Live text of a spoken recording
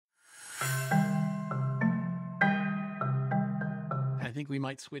I think we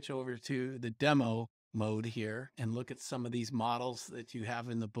might switch over to the demo mode here and look at some of these models that you have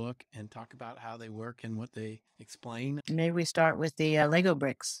in the book and talk about how they work and what they explain. Maybe we start with the Lego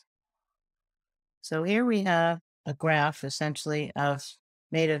bricks. So here we have a graph essentially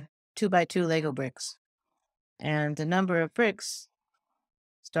made of 2x2 Lego bricks. And the number of bricks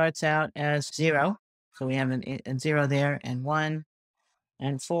starts out as 0. So we have a 0 there, and 1,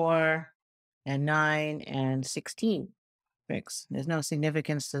 and 4, and 9, and 16 bricks. There's no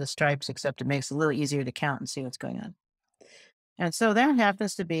significance to the stripes except it makes it a little easier to count and see what's going on. And so that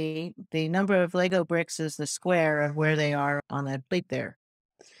happens to be the number of Lego bricks is the square of where they are on that plate there.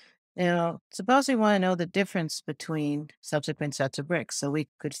 Now, suppose we want to know the difference between subsequent sets of bricks. So we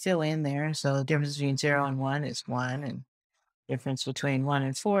could fill in there. So the difference between 0 and 1 is 1, and difference between 1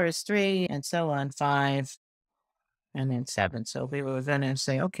 and 4 is 3, and so on, 5, and then 7. So we were going to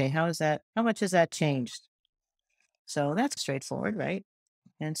say, okay, how much has that changed? So that's straightforward, right?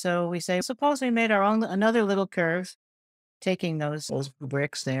 And so we say, suppose we made another little curve, taking those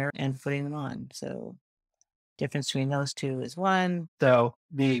bricks there and putting them on. So difference between those two is 1. So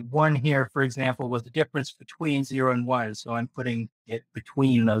the 1 here, for example, was the difference between 0 and 1. So I'm putting it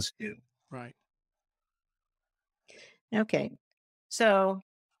between those two. Right. Okay. So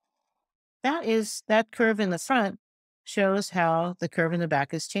that curve in the front shows how the curve in the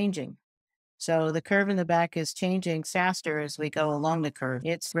back is changing. So the curve in the back is changing faster as we go along the curve.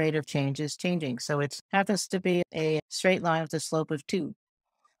 Its rate of change is changing. So it happens to be a straight line with a slope of 2.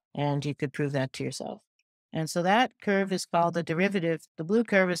 And you could prove that to yourself. And so that curve is called the derivative. The blue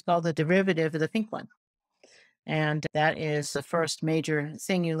curve is called the derivative of the pink one. And that is the first major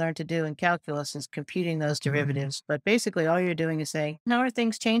thing you learn to do in calculus is computing those derivatives. But basically all you're doing is saying, how are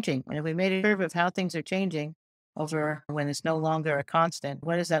things changing? And if we made a curve of how things are changing over when it's no longer a constant,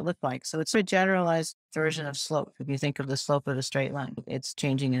 what does that look like? So it's a generalized version of slope. If you think of the slope of a straight line, it's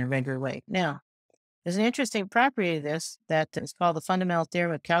changing in a regular way. Now, there's an interesting property of this that is called the fundamental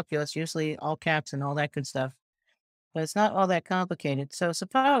theorem of calculus, usually all caps and all that good stuff. But it's not all that complicated. So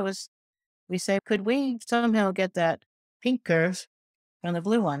suppose we say, could we somehow get that pink curve from the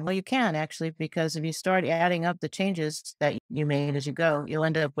blue one? Well, you can actually, because if you start adding up the changes that you made as you go, you'll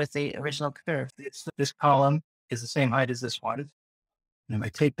end up with the original curve. This column is the same height as this one. And if I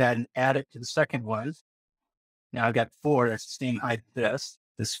take that and add it to the second one, now I've got 4, that's the same height as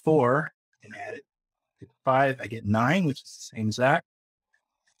this 4, and add it to 5, I get 9, which is the same as that.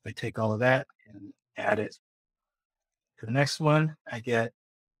 If I take all of that and add it to the next one, I get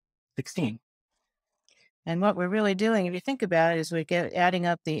 16. And what we're really doing, if you think about it, is we get adding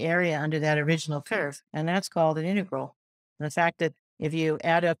up the area under that original curve, and that's called an integral. And the fact that if you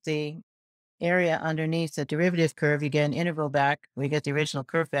add up the area underneath the derivative curve, you get an integral back, we get the original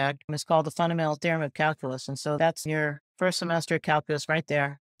curve back. And it's called the fundamental theorem of calculus. And so that's your first semester calculus right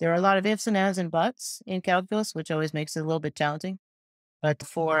there. There are a lot of ifs and ands and buts in calculus, which always makes it a little bit challenging. But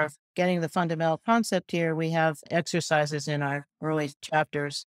for getting the fundamental concept here, we have exercises in our early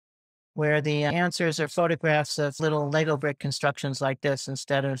chapters where the answers are photographs of little Lego brick constructions like this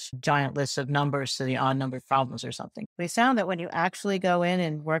instead of giant lists of numbers to the odd number problems or something. We found that when you actually go in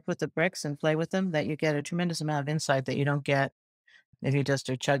and work with the bricks and play with them, that you get a tremendous amount of insight that you don't get if you just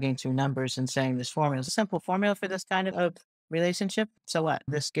are chugging through numbers and saying this formula is a simple formula for this kind of relationship. So what?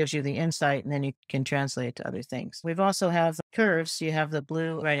 This gives you the insight, and then you can translate it to other things. We've also have curves. You have the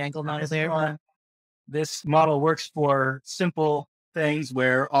blue right angle model there. This model works for simple things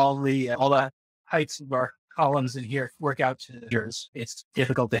where all the heights of our columns in here work out to integers. It's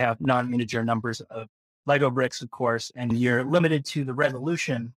difficult to have non-integer numbers of Lego bricks, of course, and you're limited to the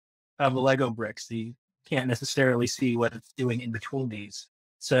resolution of the Lego bricks. So you can't necessarily see what it's doing in between these.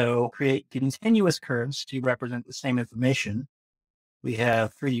 So create continuous curves to represent the same information. We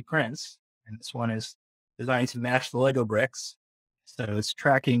have 3D prints, and this one is designed to match the Lego bricks. So it's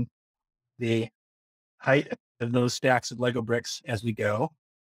tracking the height of those stacks of Lego bricks as we go.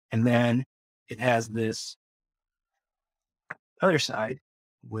 And then it has this other side,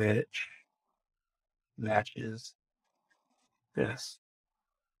 which matches this.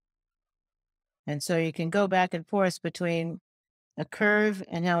 And so you can go back and forth between a curve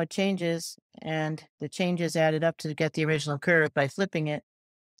and how it changes, and the changes added up to get the original curve by flipping it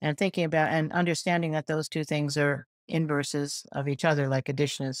and thinking about and understanding that those two things are inverses of each other, like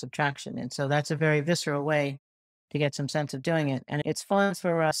addition and subtraction. And so that's a very visceral way to get some sense of doing it. And it's fun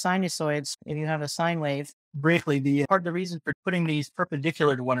for sinusoids if you have a sine wave. Briefly, part of the reason for putting these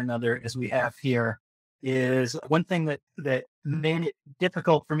perpendicular to one another, as we have here, is one thing that made it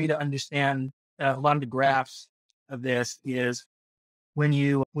difficult for me to understand a lot of the graphs of this is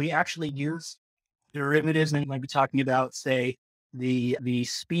we actually use derivatives, and might be talking about, say, the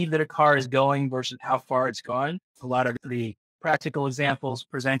speed that a car is going versus how far it's gone. A lot of the practical examples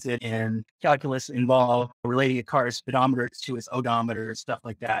presented in calculus involve relating a car's speedometer to its odometer, stuff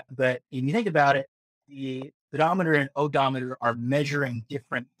like that. But if you think about it, the speedometer and odometer are measuring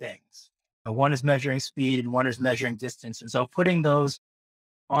different things. One is measuring speed and one is measuring distance. And so putting those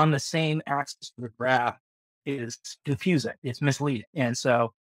on the same axis of the graph is confusing. It's misleading. And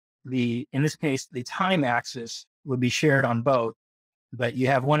so in this case, the time axis would be shared on both, but you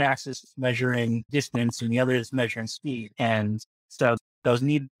have one axis measuring distance and the other is measuring speed. And so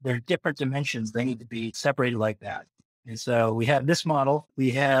they're different dimensions. They need to be separated like that. And so we have this model.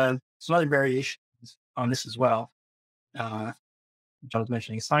 We have some other variations on this as well. John was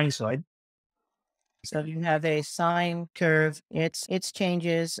mentioning sinusoid. So you have a sine curve. Its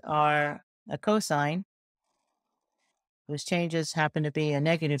changes are a cosine, whose changes happen to be a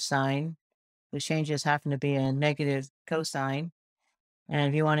negative sine, whose changes happen to be a negative cosine. And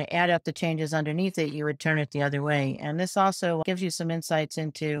if you want to add up the changes underneath it, you would turn it the other way. And this also gives you some insights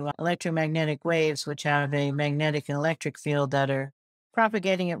into electromagnetic waves, which have a magnetic and electric field that are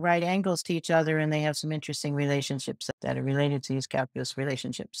propagating at right angles to each other. And they have some interesting relationships that are related to these calculus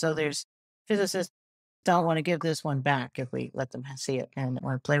relationships. So there's physicists don't want to give this one back if we let them see it and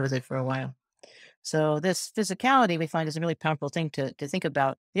want to play with it for a while. So this physicality we find is a really powerful thing to think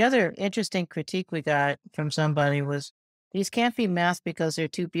about. The other interesting critique we got from somebody was, these can't be math because they're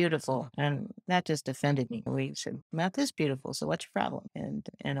too beautiful. And that just offended me. We said, math is beautiful, so what's your problem?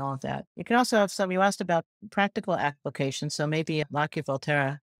 And all of that. You can also have some, you asked about practical applications. So maybe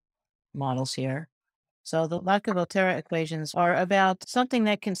Volterra models here. So the Volterra equations are about something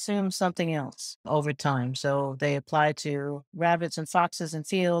that consumes something else over time. So they apply to rabbits and foxes in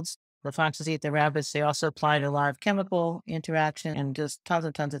fields. The foxes eat the rabbits. They also apply to a lot of chemical interaction and just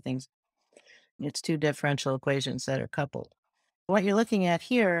tons of things. It's two differential equations that are coupled. What you're looking at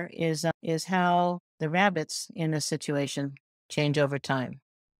here is how the rabbits in this situation change over time.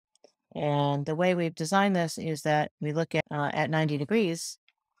 And the way we've designed this is that we look at 90 degrees.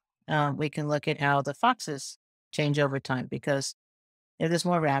 We can look at how the foxes change over time, because if there's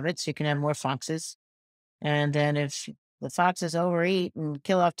more rabbits, you can have more foxes. And then if the foxes overeat and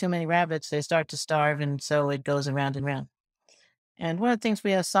kill off too many rabbits, they start to starve. And so it goes around and around. And one of the things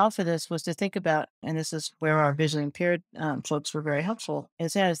we have solved for this was to think about, and this is where our visually impaired folks were very helpful,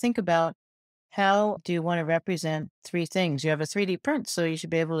 is how to think about, how do you want to represent three things? You have a 3D print, so you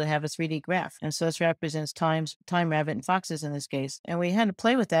should be able to have a 3D graph. And so this represents time, rabbit, and foxes in this case. And we had to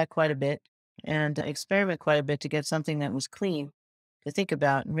play with that quite a bit and experiment quite a bit to get something that was clean to think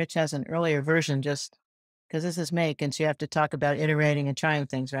about. And Rich has an earlier version, just because this is Make, and so you have to talk about iterating and trying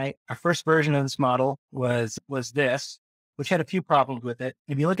things, right? Our first version of this model was this, which had a few problems with it.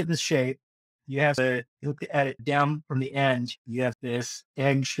 If you look at this shape, you look at it down from the end, you have this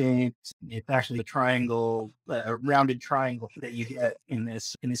egg shape. It's actually a triangle, a rounded triangle that you get in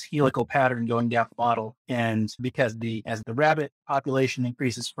this helical pattern going down the model. And because as the rabbit population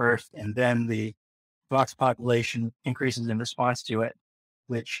increases first, and then the fox population increases in response to it,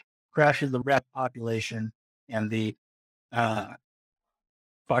 which crashes the rabbit population, and the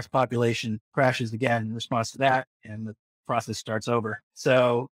fox population crashes again in response to that, and the process starts over.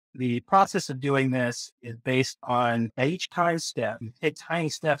 So the process of doing this is based on, at each time step, you take tiny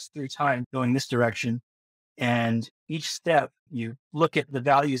steps through time going this direction. And each step, you look at the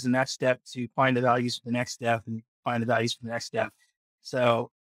values in that step to find the values for the next step and find the values for the next step. So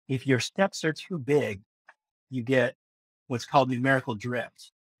if your steps are too big, you get what's called numerical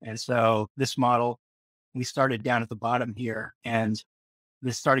drift. And so this model, we started down at the bottom here, and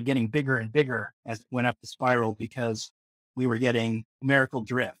this started getting bigger and bigger as it went up the spiral, because we were getting numerical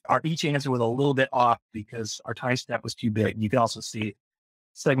drift. Each answer was a little bit off because our time step was too big. You can also see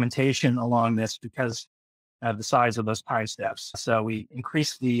segmentation along this because of the size of those time steps. So we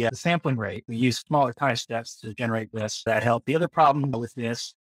increased the sampling rate. We used smaller time steps to generate this. That helped. The other problem with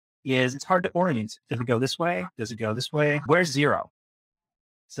this is it's hard to orient. Does it go this way? Does it go this way? Where's zero?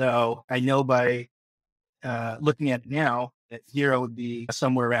 So I know by looking at it now that zero would be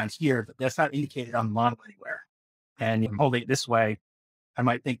somewhere around here, but that's not indicated on the model anywhere. And if I'm holding it this way, I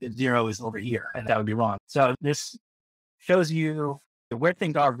might think that zero is over here, and that would be wrong. So this shows you where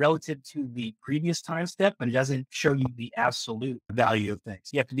things are relative to the previous time step, but it doesn't show you the absolute value of things.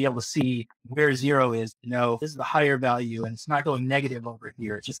 You have to be able to see where zero is to know this is the higher value, and it's not going negative over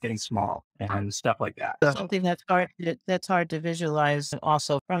here. It's just getting small and stuff like that. Something that's hard to visualize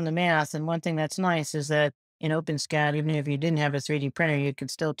also from the math. And one thing that's nice is that in OpenSCAD, even if you didn't have a 3D printer, you could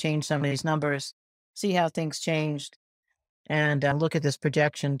still change some of these numbers, see how things changed. and look at this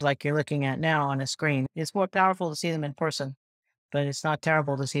projection like you're looking at now on a screen. It's more powerful to see them in person, but it's not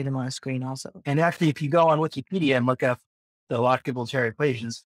terrible to see them on a screen also. And actually, if you go on Wikipedia and look up the logical-pair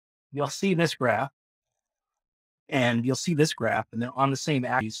equations, you'll see this graph and you'll see this graph, and they're on the same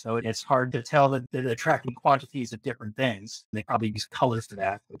axis. So it's hard to tell that they're tracking quantities of different things. They probably use colors for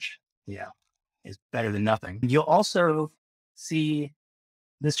that, which, yeah, is better than nothing. You'll also see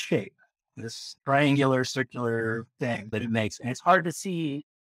this shape, this triangular, circular thing that it makes. And it's hard to see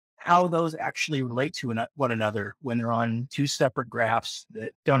how those actually relate to one another when they're on two separate graphs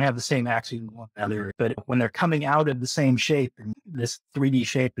that don't have the same axes with one another. But when they're coming out of the same shape, and this 3D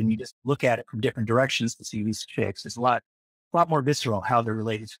shape, and you just look at it from different directions to see these shapes, it's a lot more visceral how they're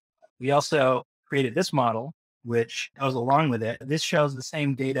related. We also created this model, which goes along with it. This shows the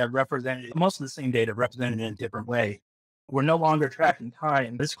same data represented, most of the same data represented in a different way. We're no longer tracking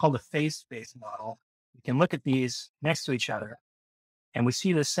time. This is called a phase space model. We can look at these next to each other, and we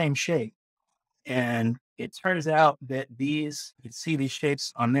see the same shape. And it turns out that you can see these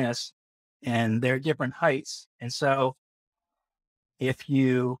shapes on this, and they're different heights. And so if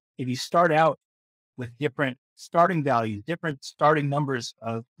you start out with different starting values, different starting numbers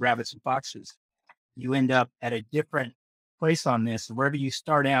of rabbits and foxes, you end up at a different place on this. Wherever you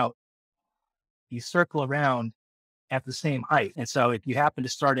start out, you circle around at the same height. And so if you happen to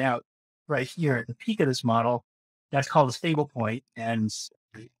start out right here at the peak of this model, that's called a stable point, and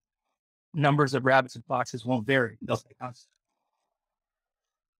numbers of rabbits and foxes won't vary. They'll stay constant.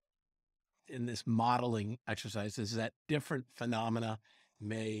 In this modeling exercise, is that different phenomena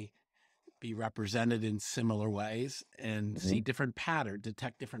may be represented in similar ways and see different patterns,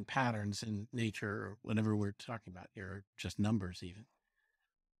 detect different patterns in nature, or whatever we're talking about here, or just numbers even.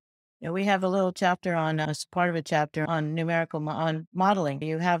 Yeah, we have a little chapter on, as part of a chapter on on modeling.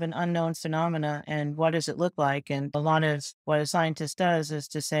 You have an unknown phenomena, and what does it look like? And a lot of what a scientist does is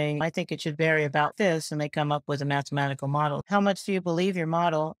to say, I think it should vary about this, and they come up with a mathematical model. How much do you believe your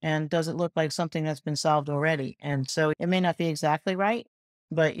model, and does it look like something that's been solved already? And so it may not be exactly right,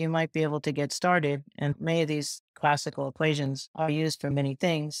 but you might be able to get started. And many of these classical equations are used for many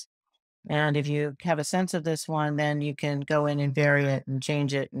things. And if you have a sense of this one, then you can go in and vary it and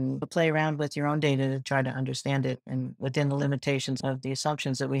change it and play around with your own data to try to understand it, and within the limitations of the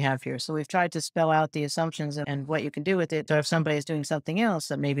assumptions that we have here. So we've tried to spell out the assumptions and what you can do with it. So if somebody is doing something else,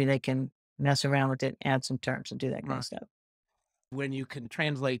 that maybe they can mess around with it, add some terms and do that kind of stuff. When you can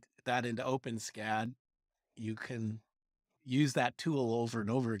translate that into OpenSCAD, you can use that tool over and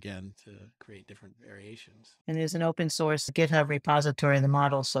over again to create different variations. And there's an open source GitHub repository of the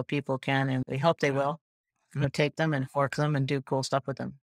models, so people can, and we hope they will, take them and fork them and do cool stuff with them.